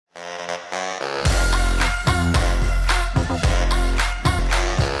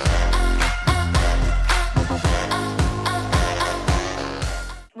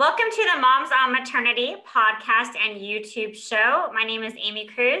Moms on Maternity podcast and YouTube show. My name is Aimee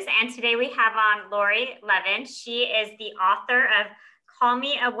Cruz, and today we have on Laurie Levin. She is the author of Call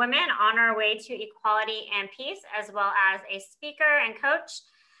Me a Woman on Our Way to Equality and Peace, as well as a speaker and coach.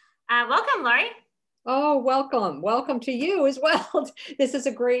 Welcome, Laurie. Oh, welcome. Welcome to you as well. This is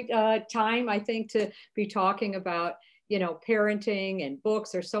a great time, I think, to be talking about, parenting and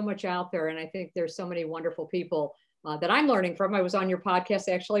books. There's so much out there. And I think there's so many wonderful people that I'm learning from. I was on your podcast,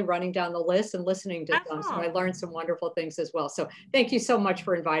 actually running down the list and listening to them. So I learned some wonderful things as well. So thank you so much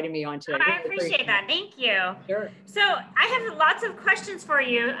for inviting me on today. I appreciate that. Thank you. Sure. So I have lots of questions for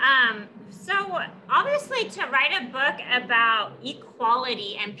you. So obviously to write a book about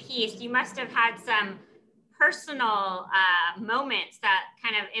equality and peace, you must have had some personal moments that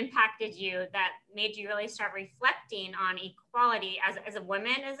kind of impacted you that made you really start reflecting on equality as a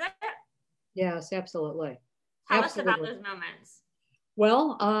woman, is it? Yes, absolutely. Tell us about those moments.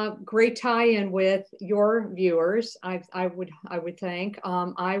 Well, great tie-in with your viewers. I would think.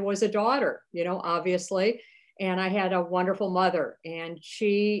 I was a daughter, obviously, and I had a wonderful mother, and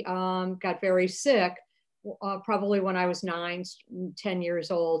she got very sick, probably when I was 10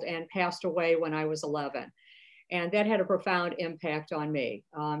 years old, and passed away when I was 11. And that had a profound impact on me.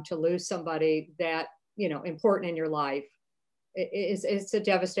 To lose somebody that, important in your life, it's a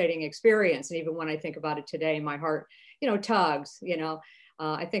devastating experience. And even when I think about it today, my heart, tugs,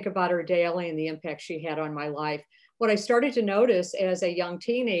 I think about her daily and the impact she had on my life. What I started to notice as a young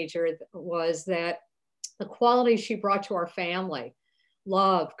teenager was that the qualities she brought to our family,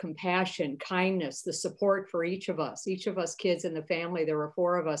 love, compassion, kindness, the support for each of us kids in the family, there were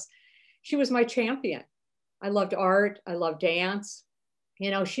 4 of us. She was my champion. I loved art. I loved dance.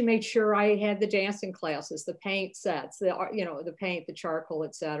 She made sure I had the dancing classes, the paint sets, the paint, the charcoal,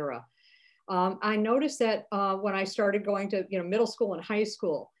 etc. I noticed that when I started going to, middle school and high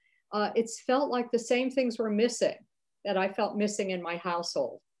school, it's felt like the same things were missing that I felt missing in my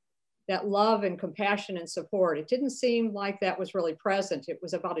household. That love and compassion and support. It didn't seem like that was really present. It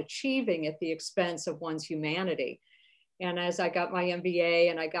was about achieving at the expense of one's humanity. And as I got my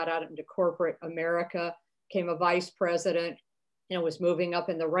MBA and I got out into corporate America, became a vice president, was moving up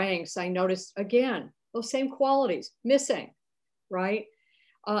in the ranks, I noticed again, those same qualities missing, right?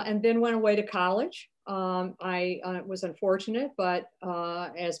 And then went away to college. I was unfortunate, but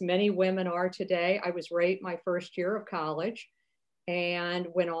as many women are today, I was raped my first year of college and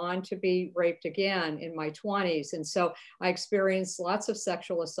went on to be raped again in my 20s. And so I experienced lots of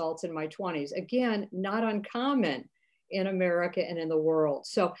sexual assaults in my 20s. Again, not uncommon in America and in the world.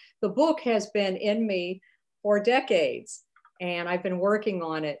 So the book has been in me for decades. And I've been working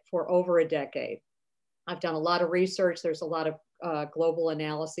on it for over a decade. I've done a lot of research. There's a lot of global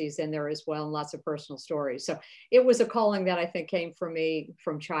analyses in there as well, and lots of personal stories. So it was a calling that I think came from me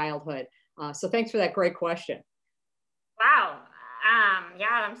from childhood. So thanks for that great question. Wow. Yeah,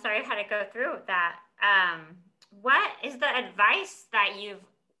 I'm sorry I had to go through that. What is the advice that you've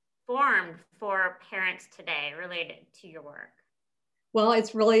formed for parents today related to your work? Well,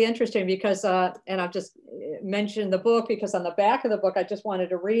 it's really interesting because, and I've just mentioned the book because on the back of the book, I just wanted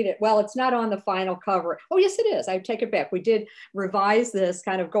to read it. Well, it's not on the final cover. Oh, yes, it is. I take it back. We did revise this,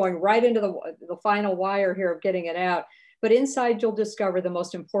 kind of going right into the final wire here of getting it out. But inside, you'll discover the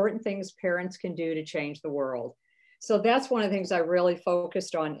most important things parents can do to change the world. So that's one of the things I really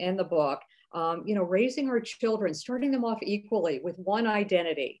focused on in the book. Raising our children, starting them off equally with one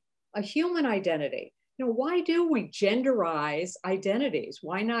identity, a human identity. Why do we genderize identities?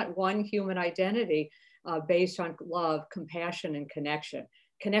 Why not one human identity based on love, compassion, and connection?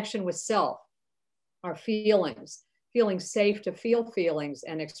 Connection with self, our feelings, feeling safe to feel feelings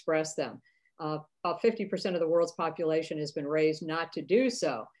and express them. About 50% of the world's population has been raised not to do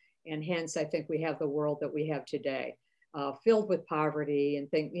so. And hence, I think we have the world that we have today, filled with poverty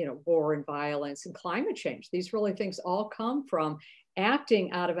and war and violence and climate change. These really things all come from acting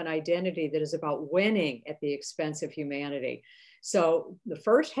out of an identity that is about winning at the expense of humanity. So the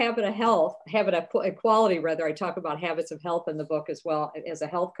first habit of equality, rather, I talk about habits of health in the book as well as a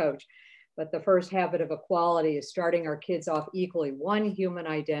health coach. But the first habit of equality is starting our kids off equally, one human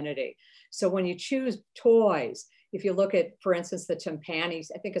identity. So when you choose toys, if you look at, for instance, the Timpani,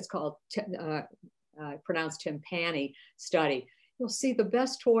 I think it's called pronounced Timpani study, you'll see the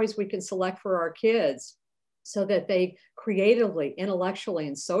best toys we can select for our kids so that they creatively, intellectually,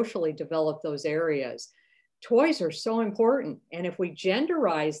 and socially develop those areas. Toys are so important. And if we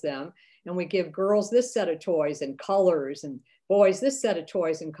genderize them and we give girls this set of toys and colors and boys this set of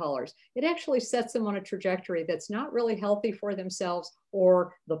toys and colors, it actually sets them on a trajectory that's not really healthy for themselves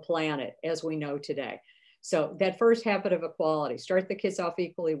or the planet, as we know today. So that first habit of equality, start the kids off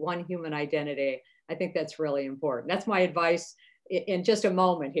equally, one human identity. I think that's really important. That's my advice in just a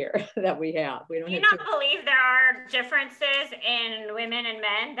moment here that we have. We don't Do you have not believe there are differences in women and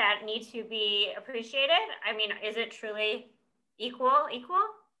men that need to be appreciated? I mean, is it truly equal?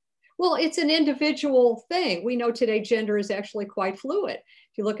 Well, it's an individual thing. We know today gender is actually quite fluid.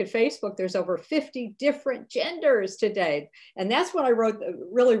 If you look at Facebook, there's over 50 different genders today. And that's what I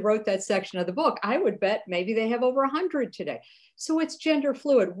really wrote that section of the book. I would bet maybe they have over 100 today. So it's gender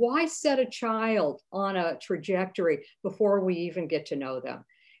fluid. Why set a child on a trajectory before we even get to know them?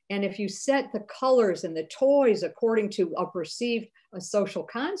 And if you set the colors and the toys according to a social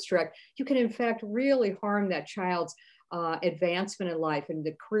construct, you can in fact really harm that child's advancement in life and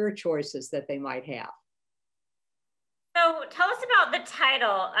the career choices that they might have. So tell us about the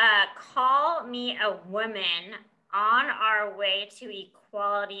title, Call Me a Woman, on Our Way to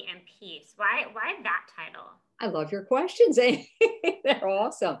Equality and Peace. Why that title? I love your questions, Amy. They're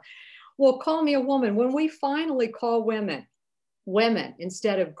awesome. Well, Call Me a Woman, when we finally call women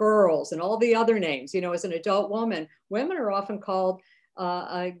instead of girls and all the other names, as an adult woman, women are often called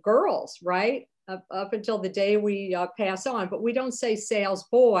girls, right? Up until the day we pass on, but we don't say sales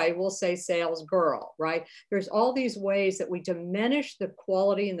boy, we'll say sales girl, right? There's all these ways that we diminish the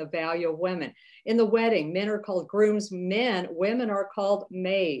quality and the value of women. In the wedding, men are called grooms, women are called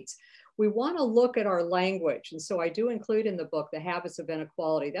maids. We want to look at our language. And so I do include in the book the habits of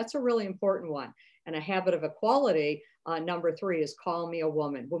inequality. That's a really important one. And a habit of equality, number 3, is call me a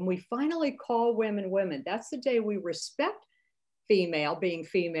woman. When we finally call women, that's the day we respect being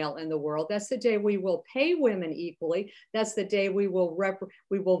female in the world. That's the day we will pay women equally. That's the day we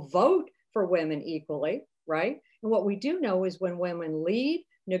will vote for women equally, right? And what we do know is when women lead,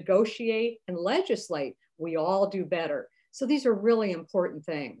 negotiate, and legislate, we all do better. So these are really important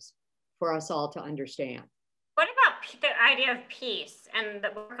things for us all to understand. What about the idea of peace and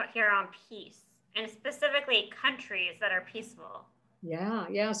the work here on peace, and specifically countries that are peaceful?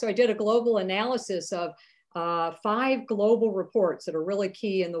 Yeah. So I did a global analysis of 5 global reports that are really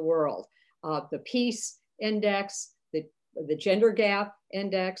key in the world. The Peace Index, the Gender Gap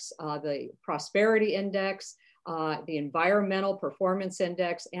Index, the Prosperity Index, the Environmental Performance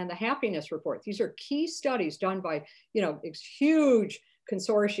Index, and the Happiness Report. These are key studies done by, huge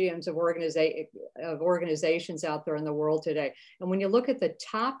consortiums of organizations out there in the world today. And when you look at the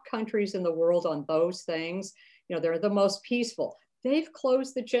top countries in the world on those things, they're the most peaceful. They've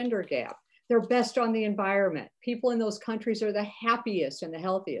closed the gender gap. They're best on the environment. People in those countries are the happiest and the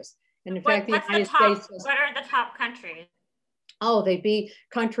healthiest. And in fact, what are the top countries? Oh, they'd be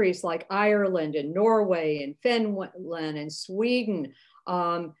countries like Ireland and Norway and Finland and Sweden,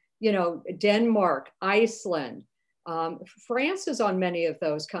 Denmark, Iceland. France is on many of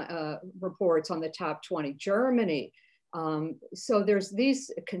those reports on the top 20, Germany. So there's these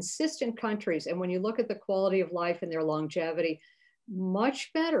consistent countries. And when you look at the quality of life and their longevity,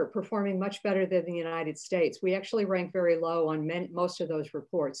 performing much better than the United States. We actually rank very low on most of those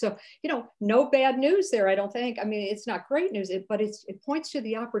reports. So, no bad news there, I don't think. I mean, it's not great news, but it points to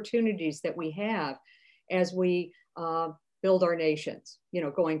the opportunities that we have as we build our nations,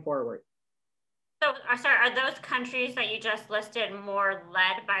 going forward. So, sorry, are those countries that you just listed more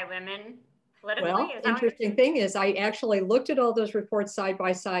led by women politically? Well, interesting thing is I actually looked at all those reports side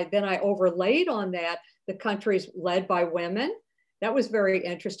by side. Then I overlaid on that the countries led by women. That was very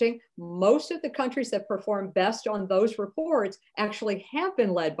interesting. Most of the countries that perform best on those reports actually have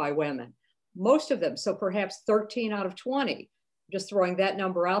been led by women, most of them. So perhaps 13 out of 20, just throwing that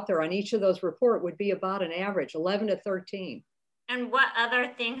number out there on each of those reports would be about an average, 11 to 13. And what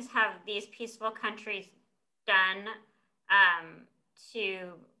other things have these peaceful countries done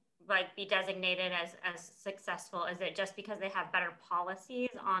to be designated as successful? Is it just because they have better policies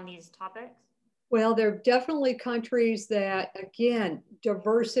on these topics? Well, there are definitely countries that, again,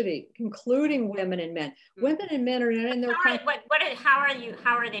 diversity, including women and men. Women and men are in their country. How are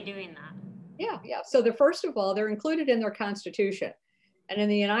they doing that? Yeah. So first of all, they're included in their constitution. And in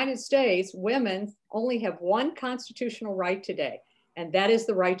the United States, women only have one constitutional right today, and that is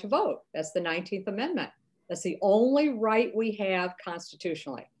the right to vote. That's the 19th Amendment. That's the only right we have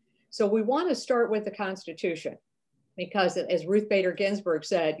constitutionally. So we want to start with the Constitution because, as Ruth Bader Ginsburg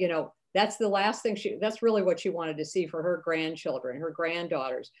said, that's the last thing that's really what she wanted to see for her grandchildren, her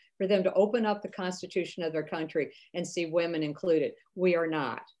granddaughters, for them to open up the Constitution of their country and see women included. We are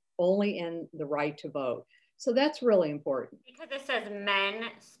not, only in the right to vote. So that's really important. Because it says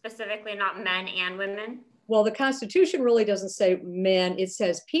men specifically, not men and women? Well, the Constitution really doesn't say men, it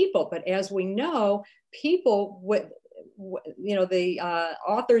says people. But as we know, people, the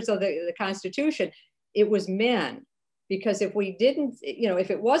authors of the Constitution it was men. Because if we didn't,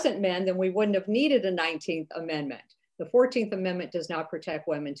 if it wasn't men, then we wouldn't have needed a 19th Amendment. The 14th Amendment does not protect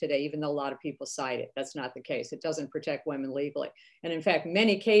women today, even though a lot of people cite it. That's not the case. It doesn't protect women legally. And in fact,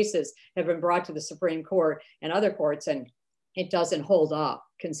 many cases have been brought to the Supreme Court and other courts, and it doesn't hold up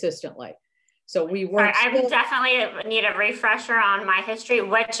consistently. So we work. I would definitely need a refresher on my history.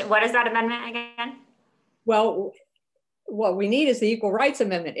 What is that amendment again? Well, what we need is the Equal Rights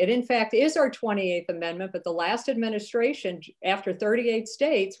Amendment. It, in fact, is our 28th Amendment, but the last administration, after 38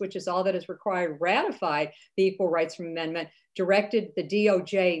 states, which is all that is required, ratified the Equal Rights Amendment, directed the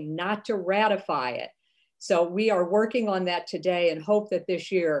DOJ not to ratify it. So we are working on that today and hope that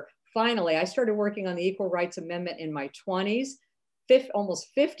this year, finally, I started working on the Equal Rights Amendment in my 20s. Almost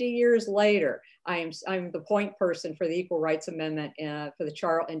 50 years later, I'm the point person for the Equal Rights Amendment in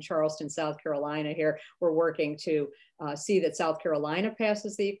Charleston, South Carolina. Here, we're working to see that South Carolina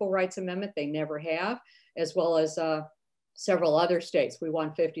passes the Equal Rights Amendment. They never have, as well as several other states. We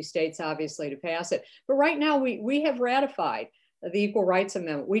want 50 states, obviously, to pass it. But right now, we have ratified the Equal Rights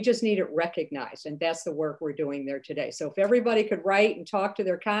Amendment. We just need it recognized, and that's the work we're doing there today. So if everybody could write and talk to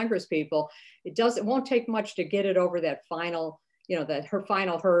their Congress people, it won't take much to get it over that final. Her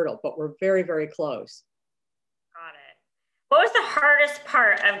final hurdle, but we're very, very close. Got it. What was the hardest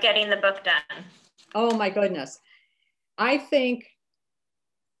part of getting the book done? Oh my goodness. I think,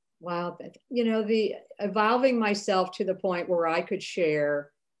 wow, the evolving myself to the point where I could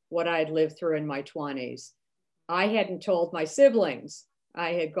share what I'd lived through in my 20s. I hadn't told my siblings I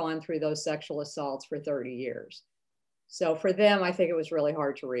had gone through those sexual assaults for 30 years. So for them, I think it was really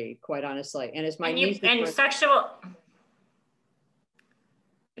hard to read, quite honestly. And as my niece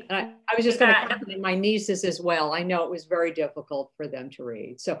I was just going to compliment my nieces as well. I know it was very difficult for them to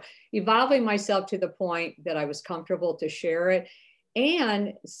read. So evolving myself to the point that I was comfortable to share it.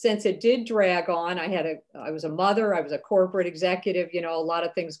 And since it did drag on, I was a mother, I was a corporate executive, a lot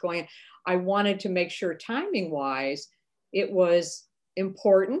of things going on. I wanted to make sure timing wise, it was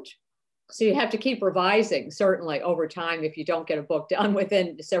important. So you have to keep revising, certainly over time, if you don't get a book done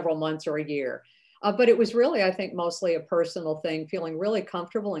within several months or a year. But it was really, I think, mostly a personal thing, feeling really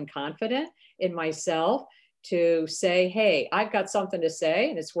comfortable and confident in myself to say, hey, I've got something to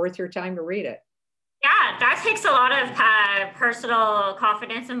say and it's worth your time to read it. Yeah, that takes a lot of personal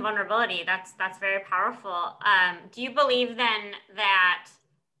confidence and vulnerability. That's very powerful. Do you believe then that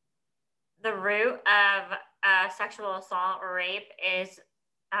the root of sexual assault or rape is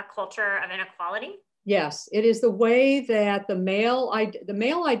a culture of inequality? Yes, it is the way that the male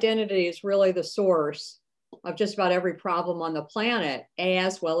identity is really the source of just about every problem on the planet,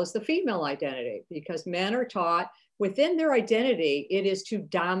 as well as the female identity, because men are taught within their identity, it is to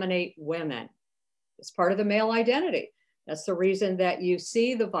dominate women. It's part of the male identity. That's the reason that you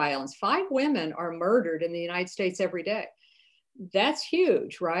see the violence. 5 women are murdered in the United States every day. That's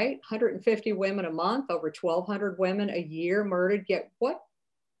huge, right? 150 women a month, over 1,200 women a year murdered. Yet what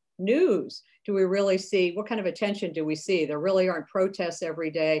news do we really see? What kind of attention do we see? There really aren't protests every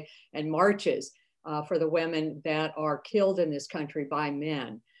day and marches for the women that are killed in this country by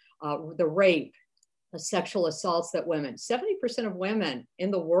men. The rape, the sexual assaults that 70% of women in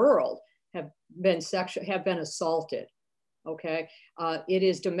the world have been assaulted. Okay, it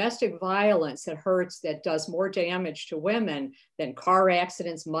is domestic violence that hurts, that does more damage to women than car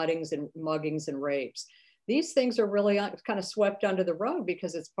accidents, muggings, and rapes. These things are really kind of swept under the rug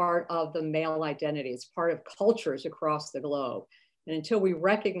because it's part of the male identity. It's part of cultures across the globe. And until we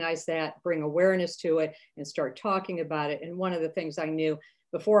recognize that, bring awareness to it and start talking about it. And one of the things I knew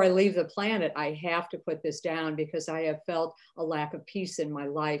before I leave the planet, I have to put this down because I have felt a lack of peace in my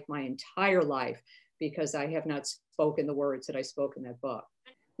life, my entire life, because I have not spoken the words that I spoke in that book.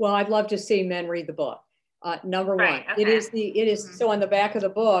 Well, I'd love to see men read the book. Number one, okay. It is so on the back of the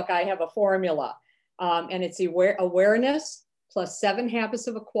book, I have a formula. And it's awareness plus 7 habits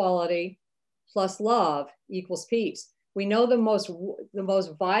of equality plus love equals peace. We know the most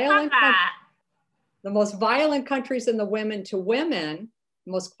violent countries in the most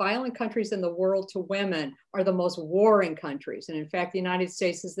violent countries in the world to women are the most warring countries. And in fact, the United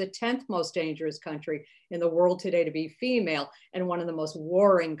States is the 10th most dangerous country in the world today to be female and one of the most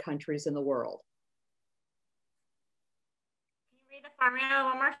warring countries in the world. Can you read the formula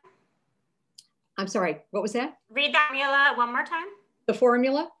one more time? I'm sorry, what was that? Read the formula one more time. The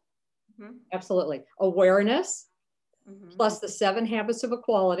formula? Mm-hmm. Absolutely. Awareness plus the 7 habits of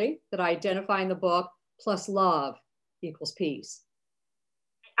equality that I identify in the book plus love equals peace.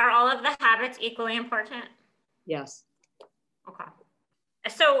 Are all of the habits equally important? Yes. Okay.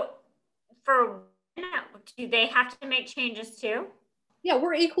 So for women, do they have to make changes too? Yeah,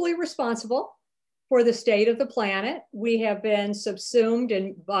 we're equally responsible for the state of the planet. We have been subsumed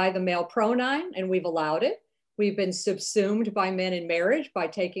by the male pronoun, and we've allowed it. We've been subsumed by men in marriage by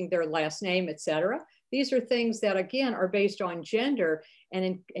taking their last name, etc. These are things that, again, are based on gender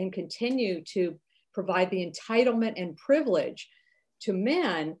and continue to provide the entitlement and privilege to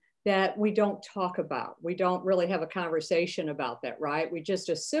men that we don't talk about. We don't really have a conversation about that, right? We just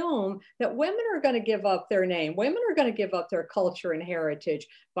assume that women are going to give up their name. Women are going to give up their culture and heritage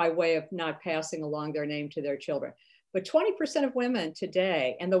by way of not passing along their name to their children. But 20% of women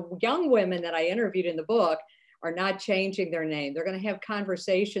today, and the young women that I interviewed in the book, are not changing their name. They're going to have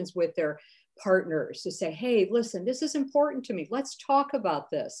conversations with their partners to say, hey, listen, this is important to me. Let's talk about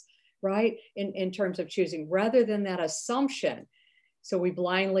this, right? In terms of choosing, rather than that assumption. So we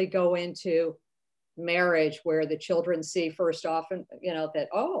blindly go into marriage where the children see first often, that,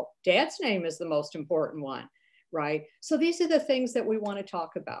 oh, dad's name is the most important one, right? So these are the things that we want to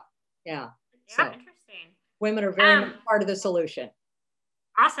talk about. Yeah. Yeah, so interesting. Women are very much part of the solution.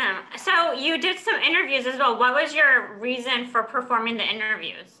 Awesome. So you did some interviews as well. What was your reason for performing the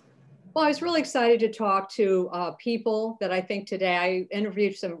interviews? Well, I was really excited to talk to people that I think today, I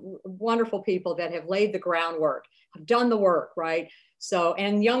interviewed some wonderful people that have laid the groundwork, have done the work, right? So,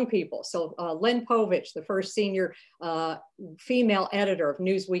 and young people. So Lynn Povich, the first senior female editor of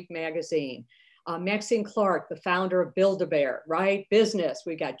Newsweek magazine. Maxine Clark, the founder of Build-A-Bear, right? Business,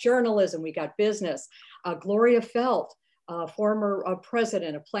 we got journalism, we got business. Gloria Felt, former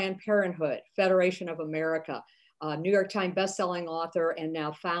president of Planned Parenthood, Federation of America. New York Times bestselling author and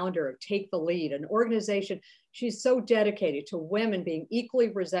now founder of Take the Lead, an organization. She's so dedicated to women being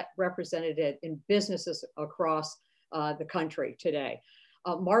equally represented in businesses across the country today.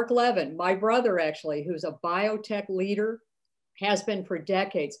 Mark Levin, my brother actually, who's a biotech leader, has been for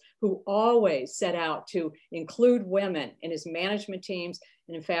decades, who always set out to include women in his management teams.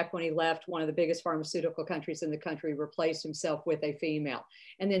 And in fact, when he left, one of the biggest pharmaceutical countries in the country replaced himself with a female.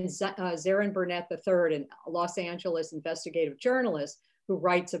 And then Zarin Burnett III, a Los Angeles investigative journalist who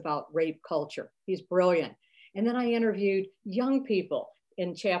writes about rape culture. He's brilliant. And then I interviewed young people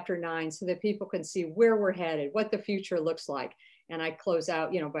in chapter 9 so that people can see where we're headed, what the future looks like. And I close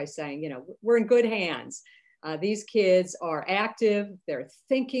out, by saying, we're in good hands. These kids are active. They're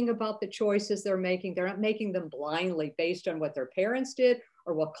thinking about the choices they're making. They're not making them blindly based on what their parents did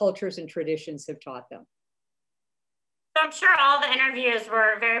or what cultures and traditions have taught them. So I'm sure all the interviews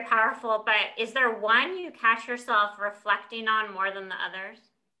were very powerful, but is there one you catch yourself reflecting on more than the others,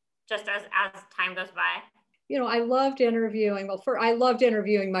 just as time goes by? I loved interviewing. I loved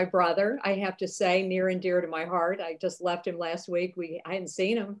interviewing my brother, I have to say, near and dear to my heart. I just left him last week. I hadn't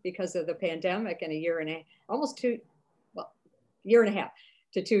seen him because of the pandemic in a year and a half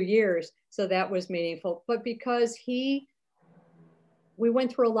to 2 years. So that was meaningful. But because we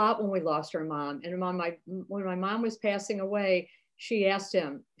went through a lot when we lost our mom. And when my mom was passing away, she asked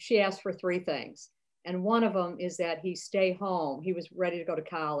for 3 things. And one of them is that he stay home. He was ready to go to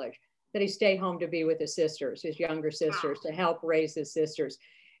college, that he stay home to be with his sisters, his younger sisters, to help raise his sisters.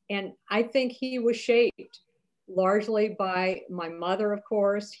 And I think he was shaped largely by my mother, of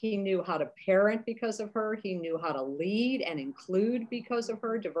course. He knew how to parent because of her. He knew how to lead and include because of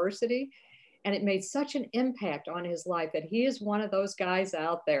her diversity. And it made such an impact on his life that he is one of those guys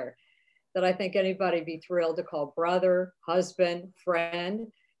out there that I think anybody be thrilled to call brother, husband, friend.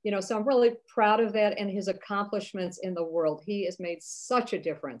 So I'm really proud of that and his accomplishments in the world. He has made such a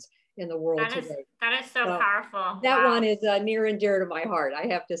difference in the world today. That is so powerful. That one is near and dear to my heart, I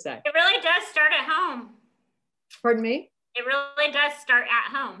have to say. It really does start at home. Pardon me? It really does start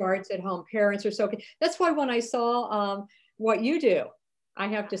at home. Starts at home. Parents are so key. That's why when I saw what you do, I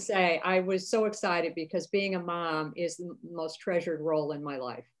have to say, I was so excited because being a mom is the most treasured role in my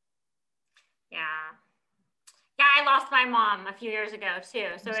life. Yeah. Yeah, I lost my mom a few years ago too.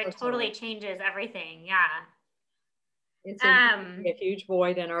 So it totally changes everything. Yeah. It's a huge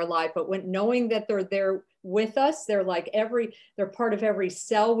void in our life, but knowing that they're there with us, they're part of every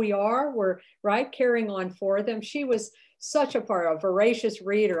cell we're carrying on for them. She was such a voracious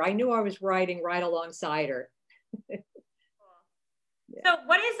reader. I knew I was writing right alongside her. So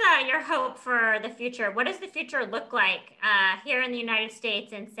what is your hope for the future? What does the future look like here in the United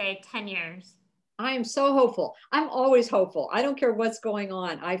States in, say, 10 years? I am so hopeful. I'm always hopeful. I don't care what's going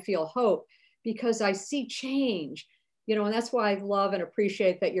on. I feel hope because I see change. And that's why I love and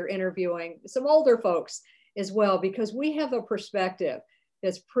appreciate that you're interviewing some older folks as well, because we have a perspective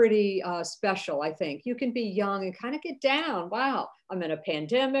that's pretty special, I think. You can be young and kind of get down. Wow, I'm in a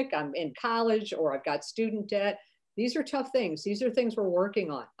pandemic, I'm in college, or I've got student debt. These are tough things. These are things we're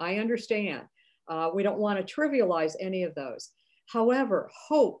working on. I understand. We don't want to trivialize any of those. However,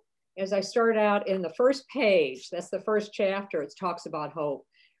 hope as I start out in the first page, that's the first chapter, it talks about hope.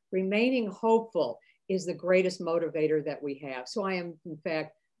 Remaining hopeful is the greatest motivator that we have. So I am, in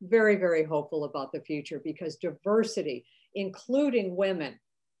fact, very, very hopeful about the future, because diversity, including women,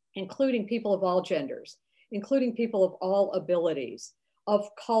 including people of all genders, including people of all abilities, of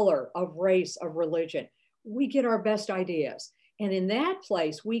color, of race, of religion, we get our best ideas. And in that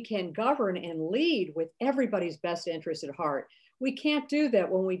place, we can govern and lead with everybody's best interest at heart. We can't do that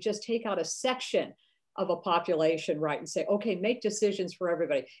when we just take out a section of a population, right, and say, okay, make decisions for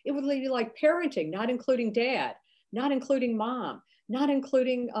everybody. It would be like parenting, not including dad, not including mom, not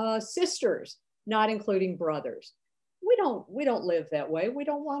including sisters, not including brothers. We don't live that way. We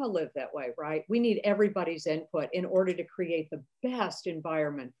don't want to live that way, right? We need everybody's input in order to create the best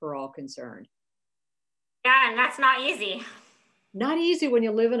environment for all concerned. Yeah, and that's not easy. Not easy when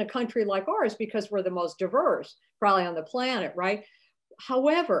you live in a country like ours, because we're the most diverse probably on the planet, right?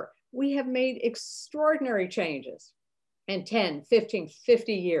 However, we have made extraordinary changes in 10, 15,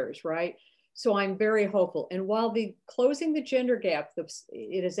 50 years, right? So I'm very hopeful. And while the closing the gender gap,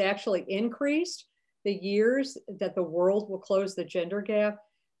 it has actually increased the years that the world will close the gender gap.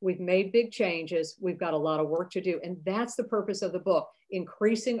 We've made big changes. We've got a lot of work to do. And that's the purpose of the book,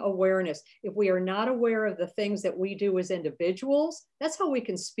 increasing awareness. If we are not aware of the things that we do as individuals, that's how we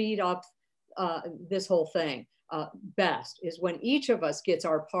can speed up this whole thing best, is when each of us gets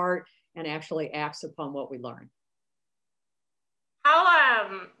our part and actually acts upon what we learn.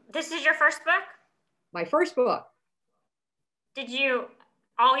 This is your first book? My first book. Did you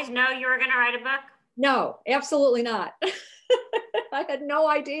always know you were going to write a book? No, absolutely not. I had no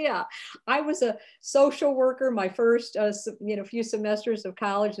idea. I was a social worker my first few semesters of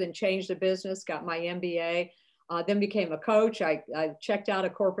college, then changed the business, got my MBA, then became a coach. I checked out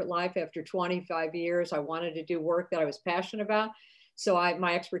of corporate life after 25 years. I wanted to do work that I was passionate about. So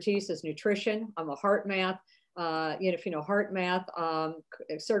my expertise is nutrition. I'm a heart math, if you know heart math,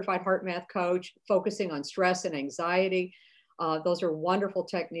 certified heart math coach, focusing on stress and anxiety. Those are wonderful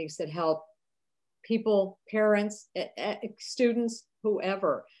techniques that help people, parents, students,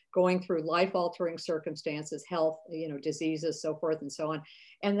 whoever going through life-altering circumstances, health, diseases, so forth and so on.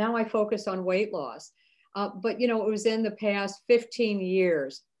 And now I focus on weight loss. But it was in the past 15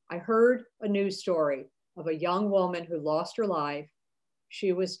 years, I heard a news story of a young woman who lost her life.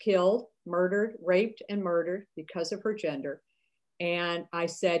 She was killed, murdered, raped and murdered because of her gender. And I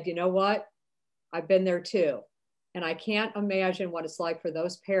said, you know what? I've been there too. And I can't imagine what it's like for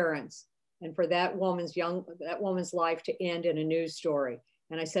those parents and for that woman's life to end in a news story.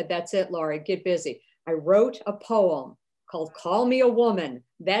 And I said, that's it, Laurie, get busy. I wrote a poem called Call Me a Woman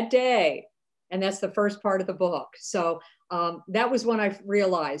that day. And that's the first part of the book. So that was when I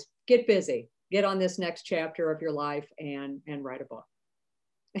realized, get busy, get on this next chapter of your life and write a book.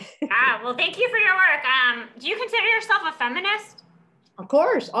 Well, thank you for your work. Do you consider yourself a feminist? Of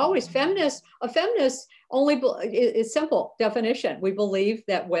course, always feminist. A feminist only is simple definition. We believe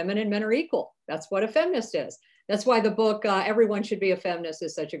that women and men are equal. That's what a feminist is. That's why the book, Everyone Should Be a Feminist,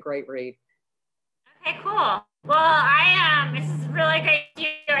 is such a great read. Okay, cool. Well, this is really great to you.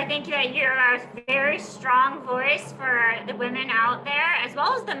 I think that you're a very strong voice for the women out there, as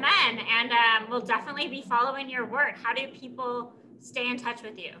well as the men, and we'll definitely be following your work. How do people stay in touch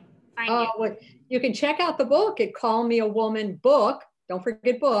with you? Well, you can check out the book at Call Me a Woman Book. Don't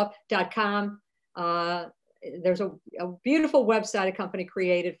forget book.com. There's a beautiful website a company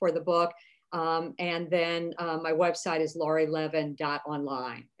created for the book. And then my website is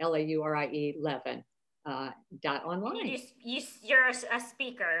laurielevin.online, Laurie Levin. .online. You're a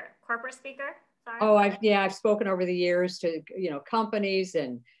speaker, corporate speaker? Sorry. Oh, I've spoken over the years to, companies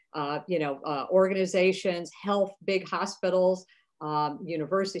and, organizations, big hospitals,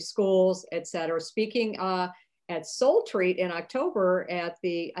 university schools, et cetera. Speaking at Soul Treat in October at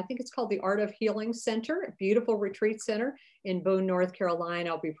I think it's called the Art of Healing Center, a beautiful retreat center in Boone, North Carolina.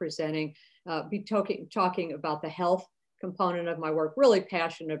 I'll be presenting, talking about the health component of my work, really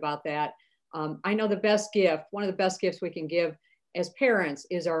passionate about that. I know one of the best gifts we can give as parents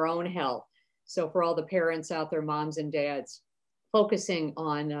is our own health. So for all the parents out there, moms and dads, focusing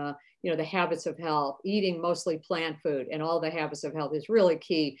on, the habits of health, eating mostly plant food and all the habits of health is really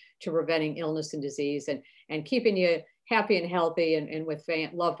key to preventing illness and disease and keeping you happy and healthy and with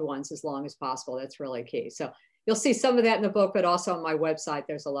loved ones as long as possible. That's really key. So you'll see some of that in the book, but also on my website,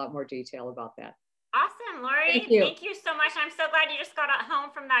 there's a lot more detail about that. Awesome, Laurie. Thank you so much. I'm so glad you just got home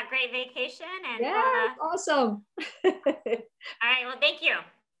from that great vacation. And awesome. All right. Well, thank you.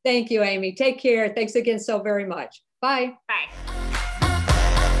 Thank you, Aimee. Take care. Thanks again so very much. Bye. Bye.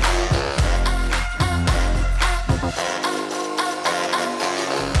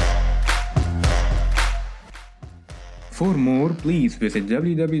 For more, please visit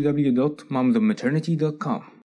www.momsofmaternity.com.